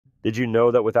Did you know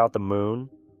that without the moon,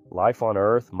 life on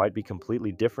Earth might be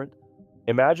completely different?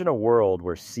 Imagine a world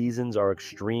where seasons are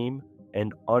extreme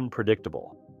and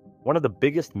unpredictable. One of the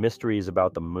biggest mysteries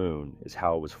about the moon is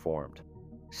how it was formed.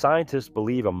 Scientists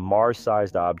believe a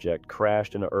Mars-sized object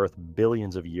crashed into Earth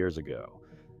billions of years ago,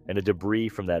 and the debris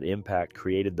from that impact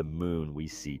created the moon we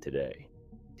see today.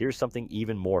 Here's something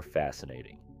even more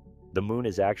fascinating. The moon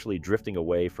is actually drifting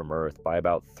away from Earth by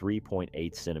about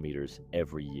 3.8 centimeters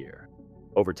every year.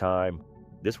 Over time,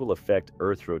 this will affect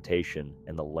Earth's rotation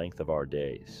and the length of our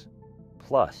days.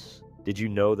 Plus, did you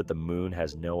know that the moon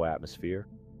has no atmosphere?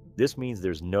 This means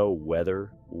there's no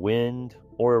weather, wind,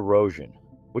 or erosion,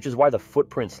 which is why the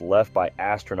footprints left by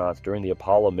astronauts during the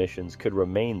Apollo missions could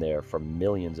remain there for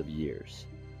millions of years.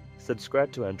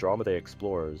 Subscribe to Andromeda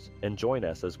Explorers and join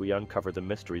us as we uncover the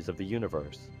mysteries of the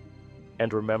universe.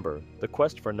 And remember, the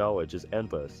quest for knowledge is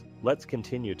endless. Let's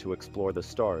continue to explore the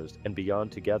stars and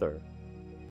beyond together.